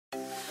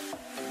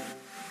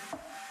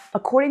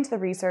According to the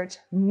research,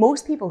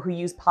 most people who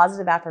use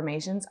positive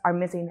affirmations are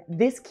missing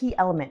this key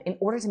element in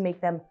order to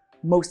make them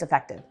most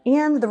effective.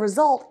 And the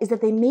result is that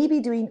they may be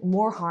doing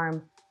more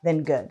harm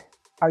than good.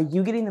 Are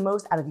you getting the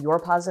most out of your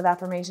positive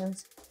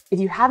affirmations? If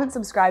you haven't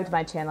subscribed to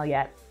my channel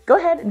yet, go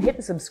ahead and hit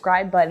the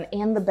subscribe button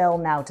and the bell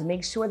now to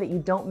make sure that you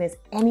don't miss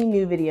any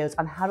new videos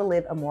on how to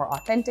live a more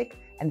authentic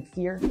and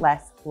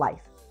fear-less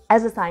life.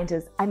 As a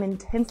scientist, I'm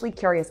intensely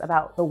curious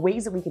about the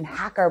ways that we can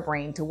hack our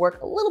brain to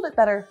work a little bit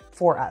better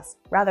for us,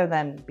 rather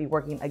than be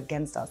working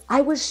against us.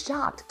 I was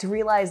shocked to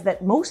realize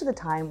that most of the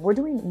time we're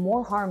doing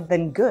more harm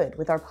than good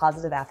with our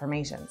positive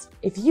affirmations.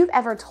 If you've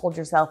ever told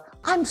yourself,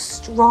 I'm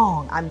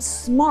strong, I'm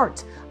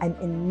smart, I'm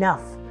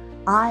enough,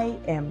 I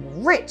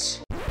am rich,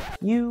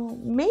 you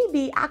may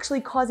be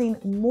actually causing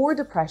more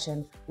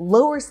depression,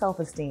 lower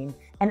self-esteem,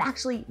 and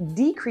actually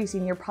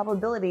decreasing your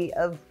probability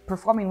of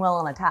performing well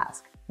on a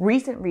task.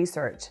 Recent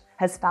research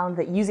has found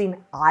that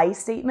using I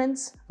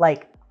statements,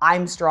 like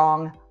I'm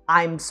strong,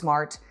 I'm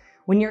smart,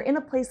 when you're in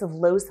a place of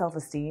low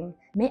self-esteem,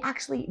 may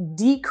actually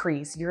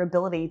decrease your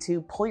ability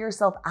to pull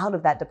yourself out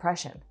of that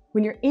depression.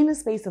 When you're in a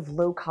space of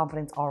low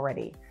confidence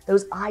already,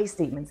 those I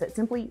statements that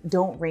simply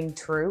don't ring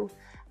true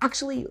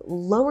actually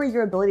lower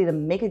your ability to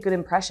make a good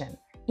impression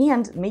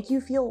and make you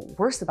feel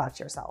worse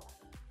about yourself.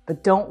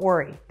 But don't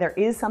worry, there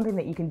is something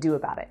that you can do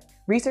about it.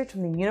 Research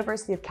from the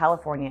University of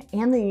California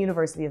and the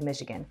University of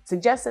Michigan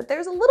suggests that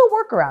there's a little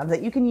workaround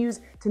that you can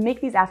use to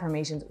make these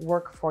affirmations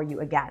work for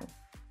you again.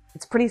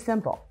 It's pretty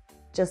simple.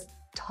 Just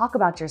talk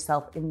about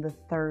yourself in the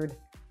third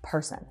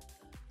person.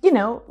 You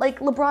know, like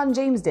LeBron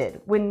James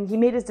did when he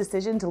made his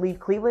decision to leave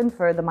Cleveland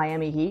for the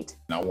Miami Heat.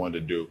 I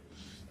wanted to do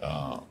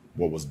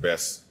what was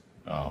best,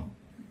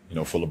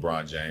 for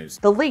LeBron James.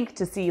 The link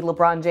to see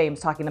LeBron James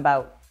talking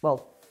about,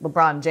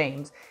 LeBron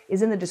James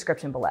is in the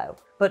description below.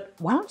 But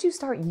why don't you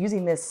start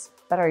using this,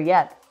 better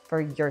yet,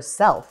 for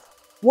yourself?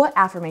 What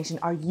affirmation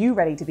are you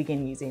ready to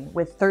begin using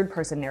with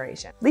third-person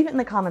narration? Leave it in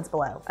the comments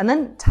below, and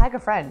then tag a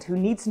friend who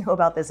needs to know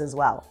about this as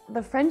well.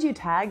 The friend you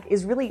tag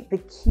is really the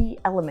key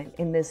element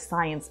in this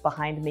science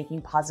behind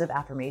making positive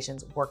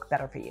affirmations work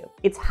better for you.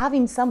 It's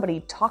having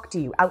somebody talk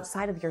to you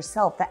outside of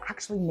yourself that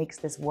actually makes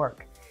this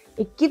work.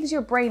 It gives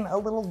your brain a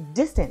little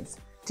distance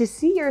to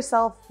see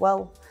yourself,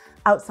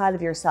 outside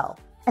of yourself.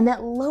 And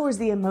that lowers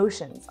the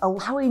emotions,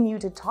 allowing you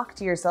to talk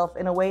to yourself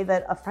in a way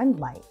that a friend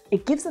might.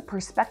 It gives a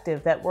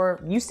perspective that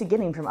we're used to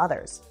getting from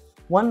others,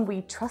 one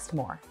we trust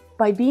more.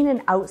 By being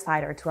an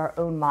outsider to our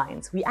own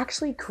minds, we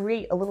actually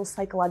create a little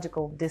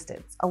psychological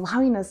distance,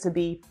 allowing us to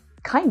be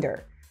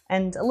kinder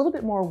and a little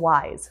bit more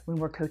wise when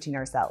we're coaching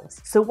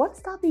ourselves. So what's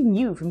stopping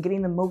you from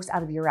getting the most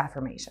out of your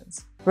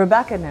affirmations?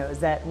 Rebecca knows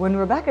that when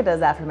Rebecca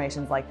does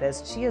affirmations like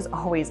this, she is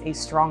always a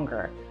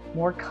stronger,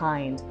 more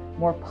kind,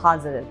 more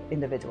positive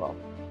individual.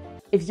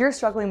 If you're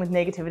struggling with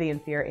negativity and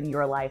fear in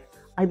your life,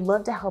 I'd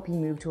love to help you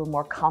move to a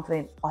more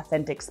confident,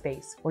 authentic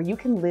space where you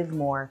can live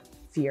more,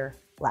 fear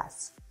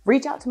less.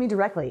 Reach out to me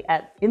directly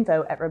at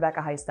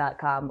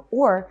info@RebeccaHeiss.com,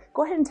 or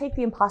go ahead and take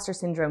the imposter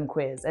syndrome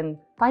quiz and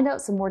find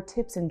out some more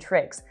tips and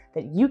tricks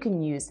that you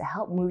can use to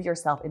help move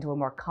yourself into a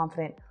more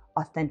confident,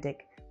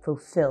 authentic,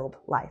 fulfilled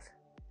life.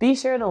 Be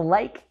sure to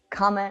like,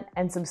 comment,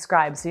 and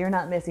subscribe so you're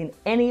not missing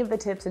any of the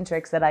tips and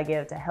tricks that I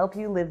give to help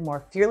you live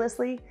more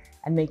fearlessly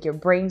and make your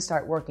brain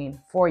start working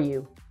for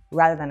you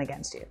rather than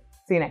against you.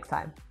 See you next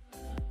time.